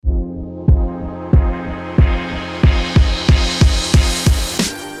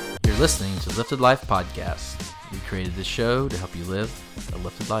listening to Lifted Life Podcast. We created this show to help you live a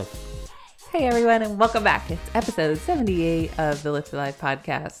lifted life. Hey everyone, and welcome back. It's episode 78 of the Lifted Life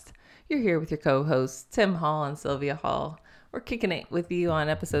Podcast. You're here with your co-hosts, Tim Hall and Sylvia Hall. We're kicking it with you on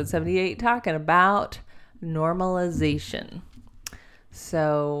episode 78, talking about normalization.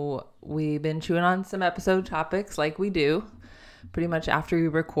 So we've been chewing on some episode topics like we do. Pretty much after we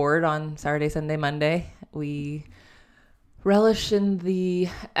record on Saturday, Sunday, Monday, we relish in the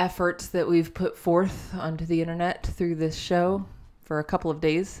efforts that we've put forth onto the internet through this show for a couple of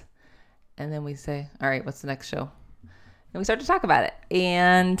days. And then we say, all right, what's the next show? And we start to talk about it.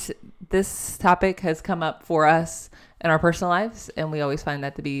 And this topic has come up for us in our personal lives. And we always find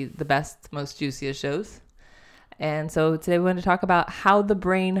that to be the best, most juiciest shows. And so today we want to talk about how the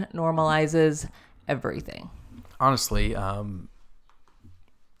brain normalizes everything. Honestly,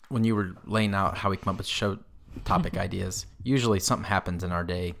 when you were laying out how we come up with show topic ideas, usually something happens in our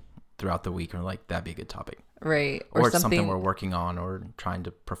day throughout the week and we're like, that'd be a good topic. Right. Or it's something we're working on or trying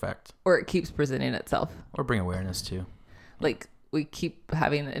to perfect. Or it keeps presenting itself. Or bring awareness to. Like we keep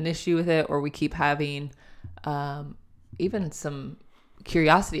having an issue with it, or we keep having even some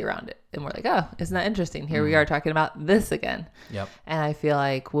curiosity around it. And we're like, oh, isn't that interesting? Here we are talking about this again. Yep. And I feel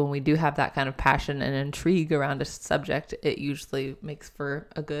like when we do have that kind of passion and intrigue around a subject, it usually makes for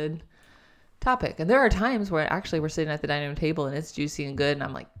a good topic. And there are times where actually we're sitting at the dining room table and it's juicy and good. And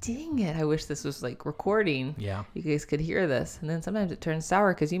I'm like, dang it, I wish this was like recording. Yeah. You guys could hear this. And then sometimes it turns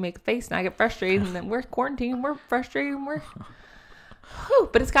sour because you make a face and I get frustrated. And then we're quarantined, we're frustrated, and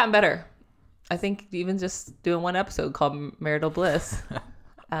but it's gotten better. I think even just doing one episode called Marital Bliss.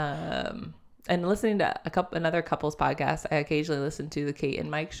 And listening to another couples podcast, I occasionally listen to the Kate and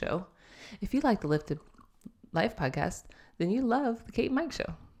Mike show. If you like the Lifted Life podcast, then you love the Kate and Mike show.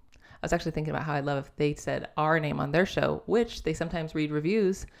 I was actually thinking about how I'd love if they said our name on their show, which they sometimes read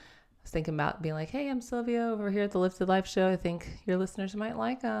reviews. I was thinking about being like, hey, I'm Sylvia over here at the Lifted Life show. I think your listeners might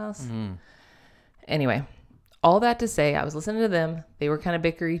like us. Anyway, all that to say, I was listening to them. They were kind of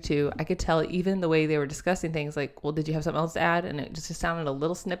bickery too. I could tell even the way they were discussing things like, well, did you have something else to add? And it just sounded a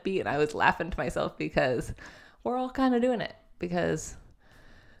little snippy. And I was laughing to myself because we're all kind of doing it because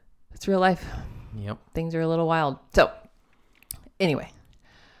it's real life. Yep. Things are a little wild. So anyway,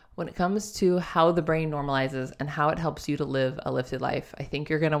 when it comes to how the brain normalizes and how it helps you to live a lifted life, I think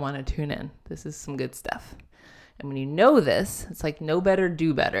you're going to want to tune in. This is some good stuff. And when you know this, it's like know better,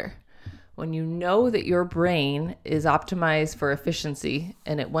 do better. When you know that your brain is optimized for efficiency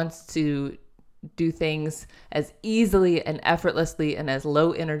and it wants to do things as easily and effortlessly and as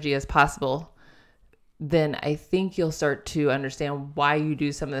low energy as possible, then I think you'll start to understand why you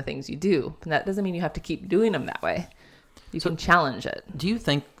do some of the things you do. And that doesn't mean you have to keep doing them that way. You can challenge it. Do you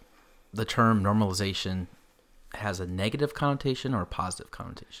think the term normalization has a negative connotation or a positive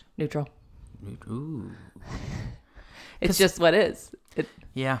connotation? Neutral. Ooh. It's just what is.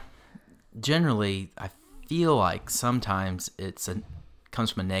 Yeah. Generally, I feel like sometimes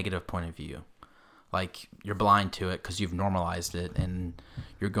comes from a negative point of view. Like you're blind to it because you've normalized it and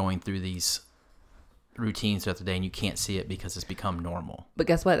you're going through these routines throughout the day and you can't see it because it's become normal. But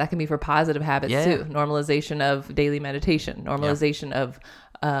guess what? That can be for positive habits too. Normalization of daily meditation. Normalization of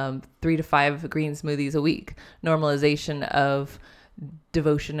 3 to 5 green smoothies a week. Normalization of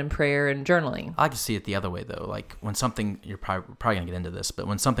devotion and prayer and journaling. I like to see it the other way though. Like when something, we're probably going to get into this, but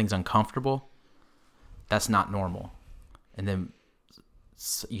when something's uncomfortable, that's not normal. And then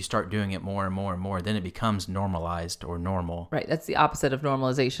you start doing it more and more and more, then it becomes normalized or normal. Right. That's the opposite of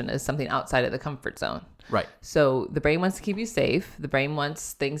normalization, is something outside of the comfort zone. Right. So the brain wants to keep you safe. The brain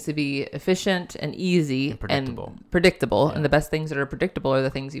wants things to be efficient and easy and predictable. Yeah. And the best things that are predictable are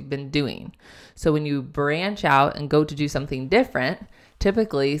the things you've been doing. So when you branch out and go to do something different,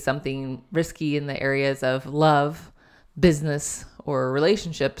 typically something risky in the areas of love, business, or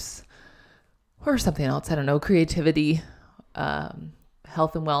relationships, or something else, I don't know, creativity,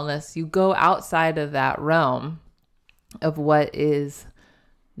 health and wellness, you go outside of that realm of what is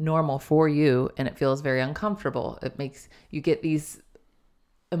normal for you and it feels very uncomfortable. It makes you get these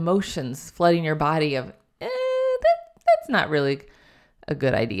emotions flooding your body of that's not really a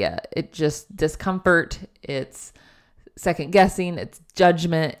good idea. It just discomfort, it's second guessing, it's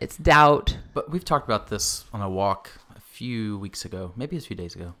judgment, it's doubt. But we've talked about this on a walk a few weeks ago, maybe a few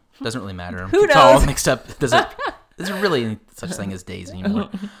days ago. Doesn't really matter. Who knows? It's all mixed up. There's really any such thing as days anymore.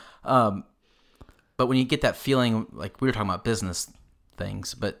 But when you get that feeling, like we were talking about business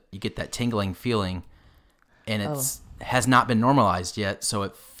things, but you get that tingling feeling and has not been normalized yet. So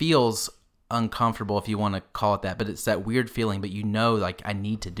it feels uncomfortable, if you want to call it that, but it's that weird feeling, but you know, like, I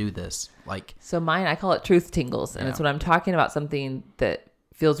need to do this. Like, so mine, I call it truth tingles. And it's when I'm talking about something that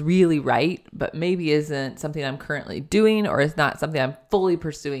feels really right, but maybe isn't something I'm currently doing, or is not something I'm fully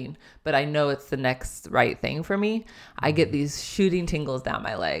pursuing, but I know it's the next right thing for me, I get these shooting tingles down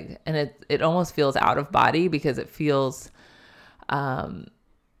my leg. And it almost feels out of body because it feels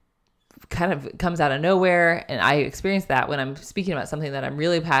kind of comes out of nowhere. And I experience that when I'm speaking about something that I'm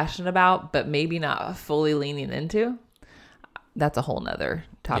really passionate about, but maybe not fully leaning into. That's a whole nother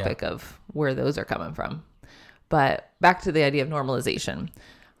topic of where those are coming from. But back to the idea of normalization.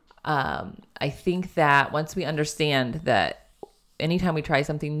 I think that once we understand that anytime we try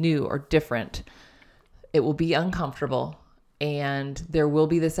something new or different, it will be uncomfortable, and there will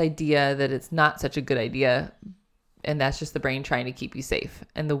be this idea that it's not such a good idea. And that's just the brain trying to keep you safe.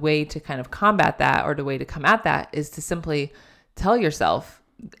 And the way to kind of combat that, or the way to come at that, is to simply tell yourself,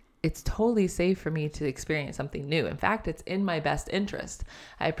 it's totally safe for me to experience something new. In fact, it's in my best interest.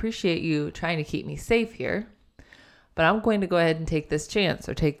 I appreciate you trying to keep me safe here, but I'm going to go ahead and take this chance,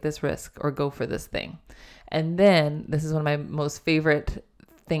 or take this risk, or go for this thing. And then this is one of my most favorite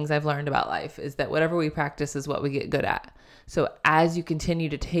things I've learned about life, is that whatever we practice is what we get good at. So as you continue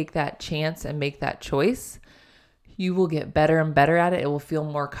to take that chance and make that choice, you will get better and better at it. It will feel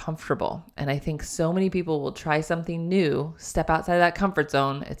more comfortable. And I think so many people will try something new, step outside of that comfort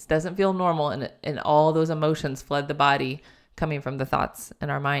zone. It doesn't feel normal. And all those emotions flood the body, coming from the thoughts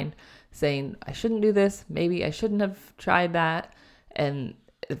in our mind saying, I shouldn't do this. Maybe I shouldn't have tried that. And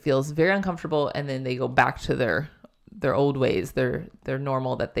it feels very uncomfortable. And then they go back to their old ways, their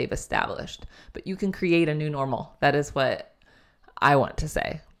normal that they've established. But you can create a new normal. That is what I want to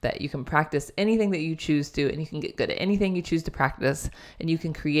say. That you can practice anything that you choose to, and you can get good at anything you choose to practice, and you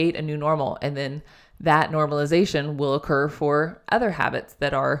can create a new normal. And then that normalization will occur for other habits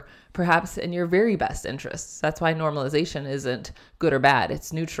that are perhaps in your very best interests. That's why normalization isn't good or bad.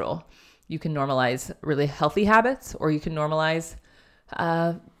 It's neutral. You can normalize really healthy habits, or you can normalize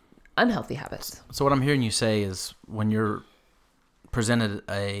unhealthy habits. So what I'm hearing you say is, when you're presented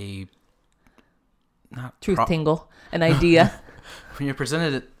tingle, an idea. When you're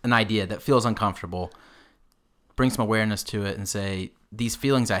presented an idea that feels uncomfortable, bring some awareness to it and say, these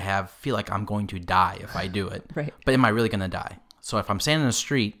feelings I have feel like I'm going to die if I do it. Right. But am I really going to die? So if I'm standing in the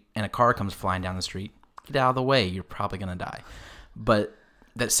street and a car comes flying down the street, get out of the way. You're probably going to die. But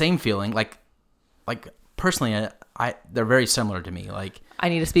that same feeling, like personally, they're very similar to me. Like, I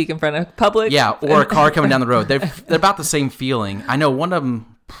need to speak in front of public. Yeah, or a car coming down the road. They're about the same feeling. I know one of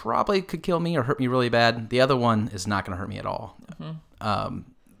them probably could kill me or hurt me really bad. The other one is not going to hurt me at all. Mm-hmm.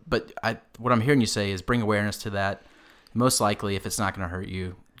 But what I'm hearing you say is, bring awareness to that. Most likely, if it's not going to hurt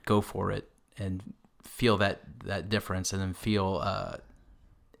you, go for it and feel that difference, and then feel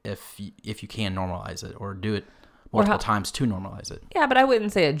if you can normalize it, or do it multiple times to normalize it. Yeah, but I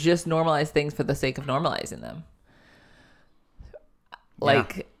wouldn't say just normalize things for the sake of normalizing them.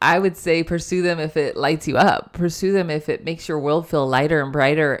 Like, I would say pursue them if it lights you up. Pursue them if it makes your world feel lighter and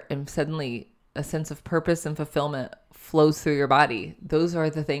brighter, and suddenly a sense of purpose and fulfillment flows through your body. Those are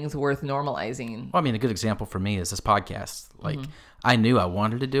the things worth normalizing. Well, I mean, a good example for me is this podcast. Like, I knew I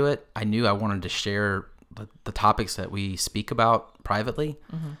wanted to do it. I knew I wanted to share the topics that we speak about privately.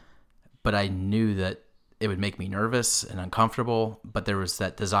 Mm-hmm. But I knew that it would make me nervous and uncomfortable. But there was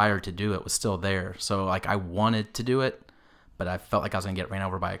that desire to do it was still there. So, like, I wanted to do it, but I felt like I was going to get ran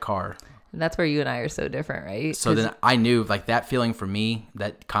over by a car. And that's where you and I are so different, right? So then I knew, like, that feeling for me,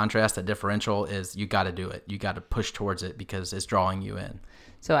 that contrast, that differential is, you got to do it. You got to push towards it because it's drawing you in.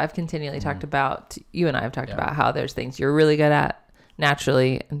 So I've continually talked about, you and I have talked about how there's things you're really good at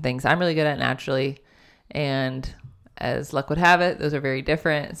naturally and things I'm really good at naturally. And as luck would have it, those are very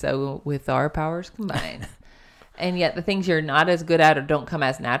different. So with our powers combined. And yet the things you're not as good at, or don't come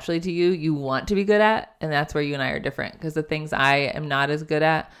as naturally to you, you want to be good at. And that's where you and I are different. Because the things I am not as good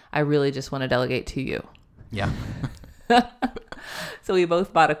at, I really just want to delegate to you. Yeah. So we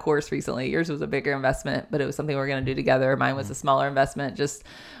both bought a course recently. Yours was a bigger investment, but it was something we were going to do together. Mine was a smaller investment. Just,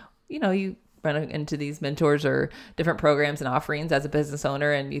 you run into these mentors or different programs and offerings as a business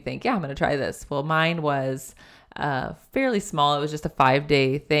owner, and you think, yeah, I'm going to try this. Well, mine was fairly small. It was just a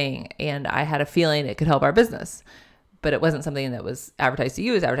 5-day thing, and I had a feeling it could help our business, but it wasn't something that was advertised to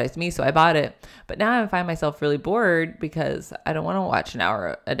you, it was advertised to me. So I bought it, but now I find myself really bored because I don't want to watch an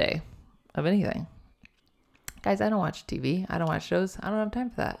hour a day of anything. Guys, I don't watch TV. I don't watch shows. I don't have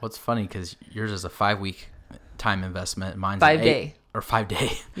time for that. Well, it's funny because yours is a 5-week time investment. Mine's 5 day. Or 5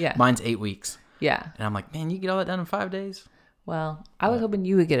 day. Yeah. Mine's 8 weeks. Yeah. And I'm like, man, you get all that done in 5 days? Well, I was hoping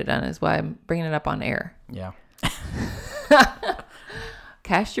you would get it done, is why I'm bringing it up on air. Yeah.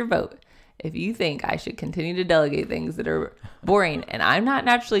 Cast your vote. If you think I should continue to delegate things that are boring and I'm not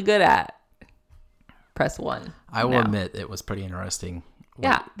naturally good at, press 1. I will admit it was pretty interesting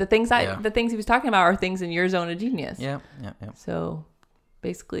Yeah, the things he was talking about are things in your zone of genius. Yeah. So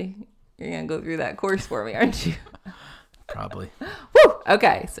basically, you're gonna go through that course for me, aren't you? Probably. Woo!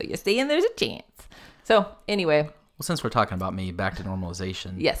 Okay, so you're saying there's a chance. So anyway. Well, since we're talking about me, back to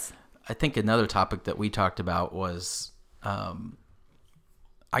normalization. Yes. I think another topic that we talked about was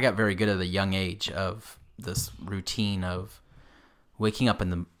I got very good at a young age of this routine of waking up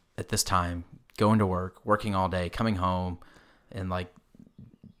at this time, going to work, working all day, coming home, and like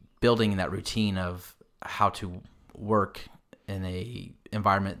building that routine of how to work in a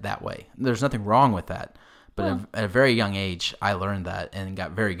environment that way. There's nothing wrong with that. But at a very young age, I learned that and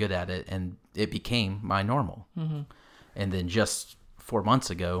got very good at it, and it became my normal. Mm-hmm. And then just 4 months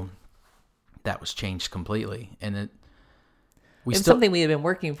ago, that was changed completely. And it's something we had been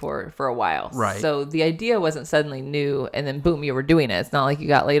working for a while. Right. So the idea wasn't suddenly new, and then boom, you were doing it. It's not like you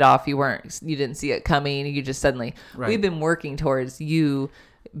got laid off. You didn't see it coming. You just suddenly, we've been working towards you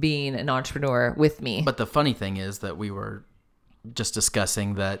being an entrepreneur with me. But the funny thing is that we were just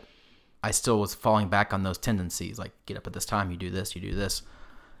discussing that I still was falling back on those tendencies, like get up at this time, you do this.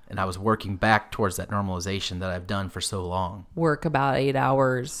 And I was working back towards that normalization that I've done for so long. Work about 8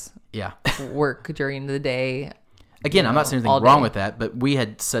 hours. Yeah. Work during the day. Again, I'm not saying anything wrong with that, but we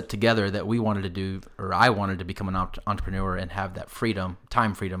had set together that we wanted to do, or I wanted to become an entrepreneur and have that freedom,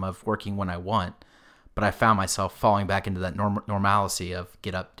 time freedom of working when I want. But I found myself falling back into that normalcy of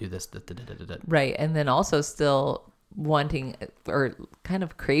get up, do this. Right. And then also still wanting or kind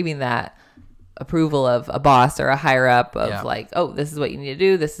of craving that approval of a boss or a higher up of like, oh, this is what you need to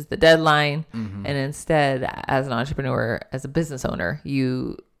do. This is the deadline. Mm-hmm. And instead, as an entrepreneur, as a business owner,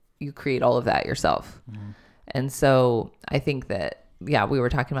 you create all of that yourself. Mm-hmm. And so I think that, we were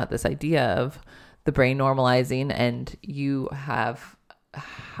talking about this idea of the brain normalizing, and you have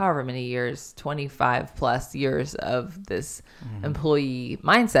however many years, 25 plus years of this employee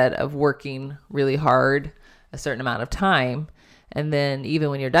mindset of working really hard a certain amount of time. And then even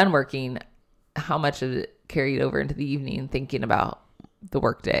when you're done working, how much of it carried over into the evening thinking about the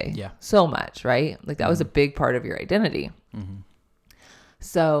workday? Yeah. So much, right? Like that was a big part of your identity. Mm-hmm.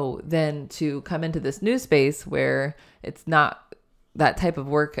 So then to come into this new space where it's not that type of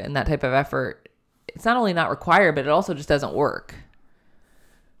work and that type of effort, it's not only not required, but it also just doesn't work.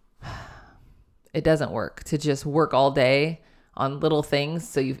 It doesn't work to just work all day on little things.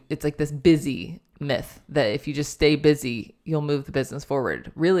 So it's like this busy myth that if you just stay busy, you'll move the business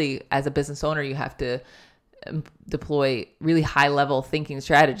forward. Really, as a business owner, you have to deploy really high level thinking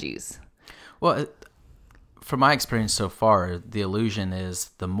strategies. Well, from my experience so far, the illusion is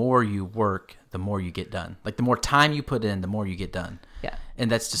the more you work, the more you get done. Like the more time you put in, the more you get done. Yeah.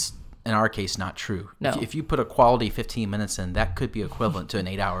 And that's just, in our case, not true. No. If you put a quality 15 minutes in, that could be equivalent to an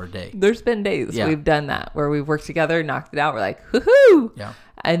 8-hour day. There's been days we've done that where we've worked together, knocked it out. We're like, woohoo! Yeah.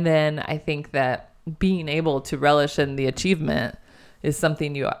 And then I think that being able to relish in the achievement is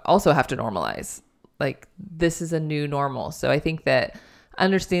something you also have to normalize. Like this is a new normal. So I think that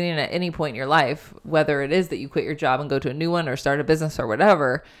understanding at any point in your life, whether it is that you quit your job and go to a new one or start a business or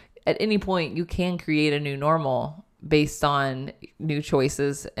whatever, at any point you can create a new normal based on new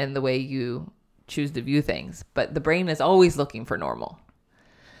choices and the way you choose to view things. But the brain is always looking for normal.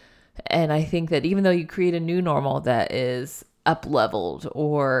 And I think that even though you create a new normal that is up-leveled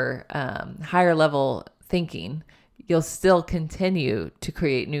or higher level thinking, you'll still continue to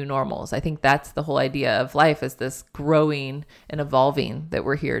create new normals. I think that's the whole idea of life, is this growing and evolving that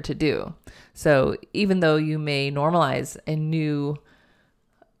we're here to do. So even though you may normalize a new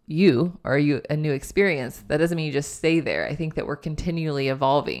a new experience, that doesn't mean you just stay there. I think that we're continually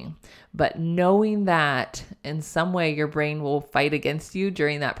evolving, but knowing that in some way your brain will fight against you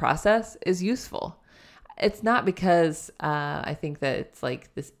during that process is useful. It's not because I think that it's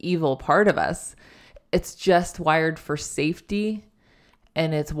like this evil part of us. It's just wired for safety,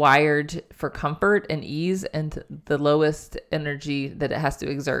 and it's wired for comfort and ease, and the lowest energy that it has to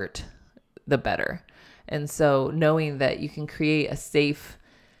exert, the better. And so knowing that you can create a safe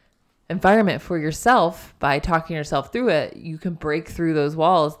environment for yourself by talking yourself through it, you can break through those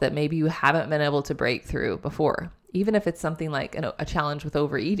walls that maybe you haven't been able to break through before. Even if it's something like a challenge with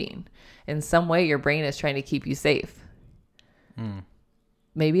overeating, in some way your brain is trying to keep you safe.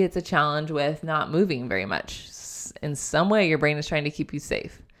 Maybe it's a challenge with not moving very much. In some way your brain is trying to keep you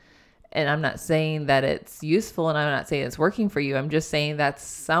safe. And I'm not saying that it's useful, and I'm not saying it's working for you. I'm just saying that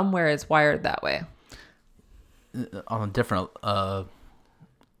somewhere it's wired that way. On a different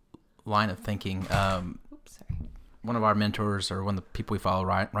line of thinking, one of our mentors, or one of the people we follow,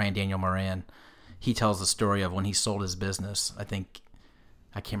 Ryan Daniel Moran, he tells the story of when he sold his business. I can't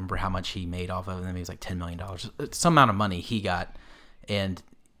remember how much he made off of it. Maybe it was like $10 million. Some amount of money he got. And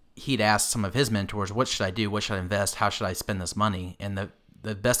he'd asked some of his mentors, what should I do? What should I invest? How should I spend this money? And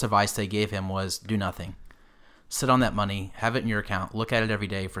the best advice they gave him was do nothing. Sit on that money, have it in your account, look at it every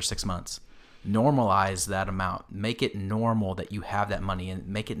day for 6 months. Normalize that amount. Make it normal that you have that money, and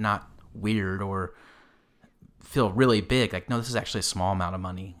make it not weird or feel really big. Like, no, this is actually a small amount of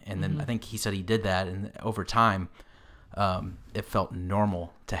money. And then I think he said he did that, and over time, it felt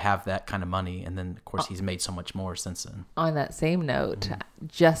normal to have that kind of money. And then, of course, he's made so much more since then. On that same note,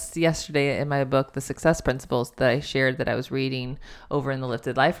 just yesterday in my book, The Success Principles, that I shared that I was reading over in the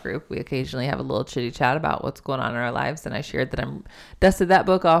Lifted Life group, we occasionally have a little chitty chat about what's going on in our lives. And I shared that I'm dusted that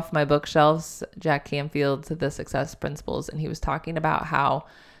book off my bookshelves, Jack Canfield's The Success Principles. And he was talking about how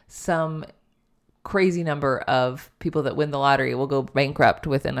some crazy number of people that win the lottery will go bankrupt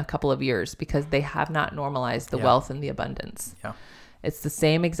within a couple of years because they have not normalized the wealth and the abundance. Yeah. It's the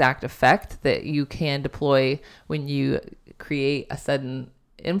same exact effect that you can deploy when you create a sudden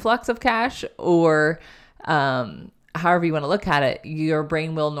influx of cash, or however you want to look at it, your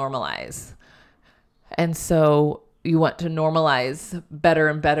brain will normalize. And so you want to normalize better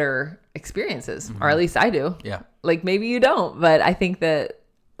and better experiences, or at least I do. Yeah. Like, maybe you don't, but I think that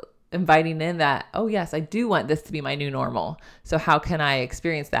inviting in that, oh yes, I do want this to be my new normal. So how can I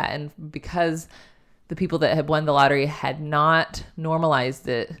experience that? And because the people that had won the lottery had not normalized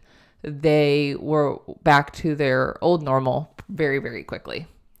it, they were back to their old normal very, very quickly.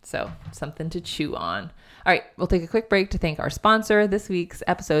 So something to chew on. All right, we'll take a quick break to thank our sponsor. This week's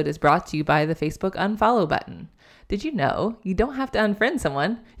episode is brought to you by the Facebook unfollow button. Did you know you don't have to unfriend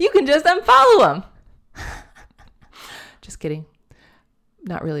someone? You can just unfollow them. Just kidding.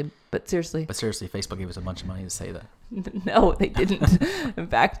 Not really, but seriously. But seriously, Facebook gave us a bunch of money to say that. No, they didn't. In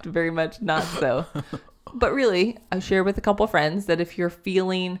fact, very much not so. But really, I share with a couple of friends that if you're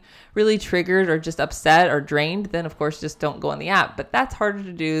feeling really triggered or just upset or drained, then of course just don't go on the app. But that's harder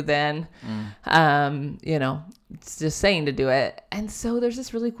to do than, it's just saying to do it. And so there's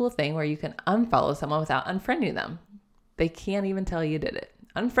this really cool thing where you can unfollow someone without unfriending them. They can't even tell you did it.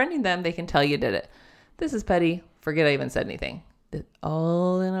 Unfriending them, they can tell you did it. This is petty. Forget I even said anything. It's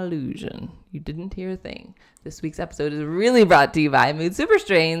all an illusion. You didn't hear a thing. This week's episode is really brought to you by Mood Super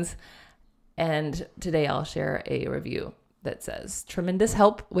Strains. And today I'll share a review that says, tremendous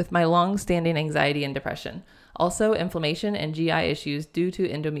help with my long-standing anxiety and depression. Also inflammation and GI issues due to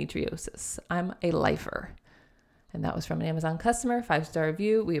endometriosis. I'm a lifer. And that was from an Amazon customer, 5-star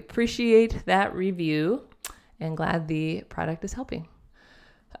review. We appreciate that review and glad the product is helping.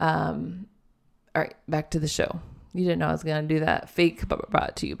 All right, back to the show. You didn't know I was going to do that fake, but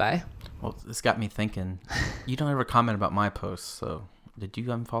brought to you by. Well, this got me thinking. You don't ever comment about my posts, so did you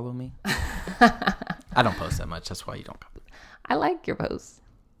unfollow me? I don't post that much. That's why you don't comment. I like your posts.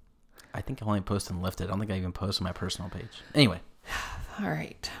 I think I only post on Lifted. I don't think I even post on my personal page. Anyway. All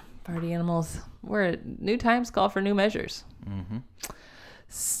right. Party animals. We're at new times call for new measures. Mm-hmm.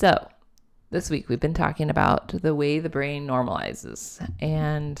 So this week we've been talking about the way the brain normalizes,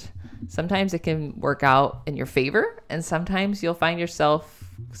 and sometimes it can work out in your favor, and sometimes you'll find yourself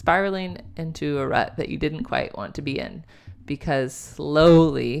spiraling into a rut that you didn't quite want to be in, because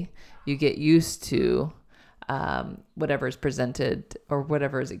slowly you get used to whatever is presented or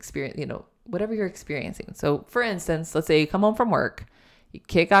whatever is whatever you're experiencing. So for instance, let's say you come home from work, you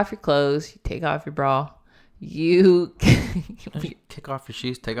kick off your clothes, you take off your bra, you kick off your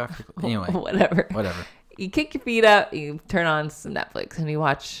shoes, take off your anyway. Whatever. You kick your feet up, you turn on some Netflix and you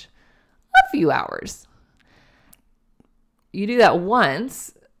watch a few hours. You do that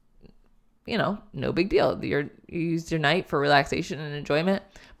once, no big deal. You used your night for relaxation and enjoyment.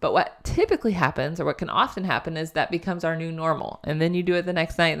 But what typically happens, or what can often happen, is that becomes our new normal. And then you do it the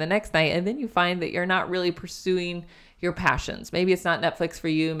next night and the next night, and then you find that you're not really pursuing your passions. Maybe it's not Netflix for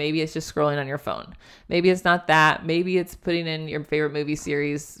you. Maybe it's just scrolling on your phone. Maybe it's not that. Maybe it's putting in your favorite movie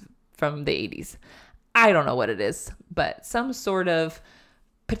series from the 80s. I don't know what it is, but some sort of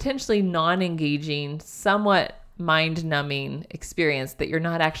potentially non-engaging, somewhat mind-numbing experience that you're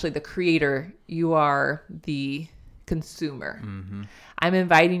not actually the creator. You are the consumer. Mm-hmm. I'm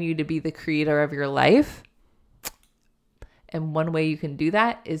inviting you to be the creator of your life. And one way you can do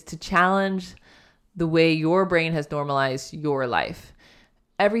that is to challenge the way your brain has normalized your life.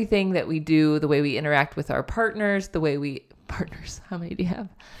 Everything that we do, the way we interact with our partners, how many do you have?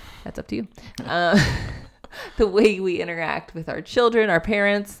 That's up to you. The way we interact with our children, our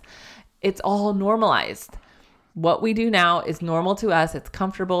parents, it's all normalized. What we do now is normal to us. It's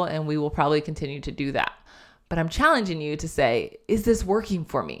comfortable, and we will probably continue to do that. But I'm challenging you to say, is this working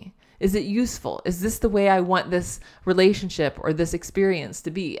for me? Is it useful? Is this the way I want this relationship or this experience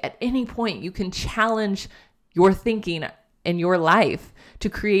to be? At any point, you can challenge your thinking in your life to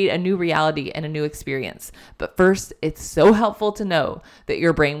create a new reality and a new experience. But first, it's so helpful to know that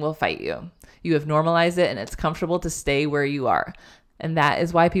your brain will fight you. You have normalized it and it's comfortable to stay where you are. And that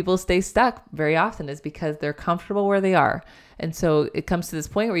is why people stay stuck very often, is because they're comfortable where they are. And so it comes to this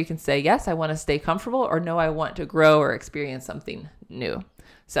point where you can say, yes, I want to stay comfortable, or no, I want to grow or experience something new.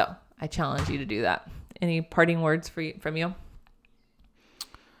 So I challenge you to do that. Any parting words from you?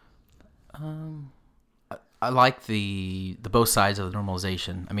 I like the both sides of the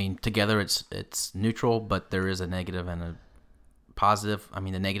normalization. I mean, together it's neutral, but there is a negative and a positive. I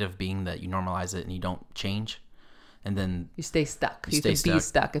mean, the negative being that you normalize it and you don't change, and then you stay stuck. You stay could be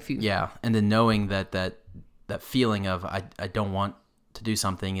stuck if you. Yeah, and then knowing that feeling of I don't want to do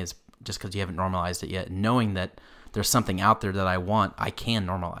something is just because you haven't normalized it yet. Knowing that there's something out there that I want, I can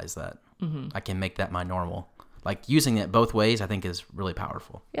normalize that. Mm-hmm. I can make that my normal. Like using it both ways, I think is really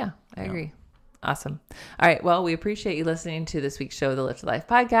powerful. Yeah, I agree. Awesome. All right. Well, we appreciate you listening to this week's show of the Lift to Life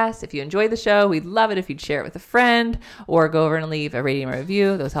podcast. If you enjoyed the show, we'd love it if you'd share it with a friend or go over and leave a rating or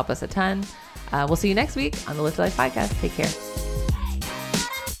review. Those help us a ton. We'll see you next week on the Lift to Life podcast. Take care.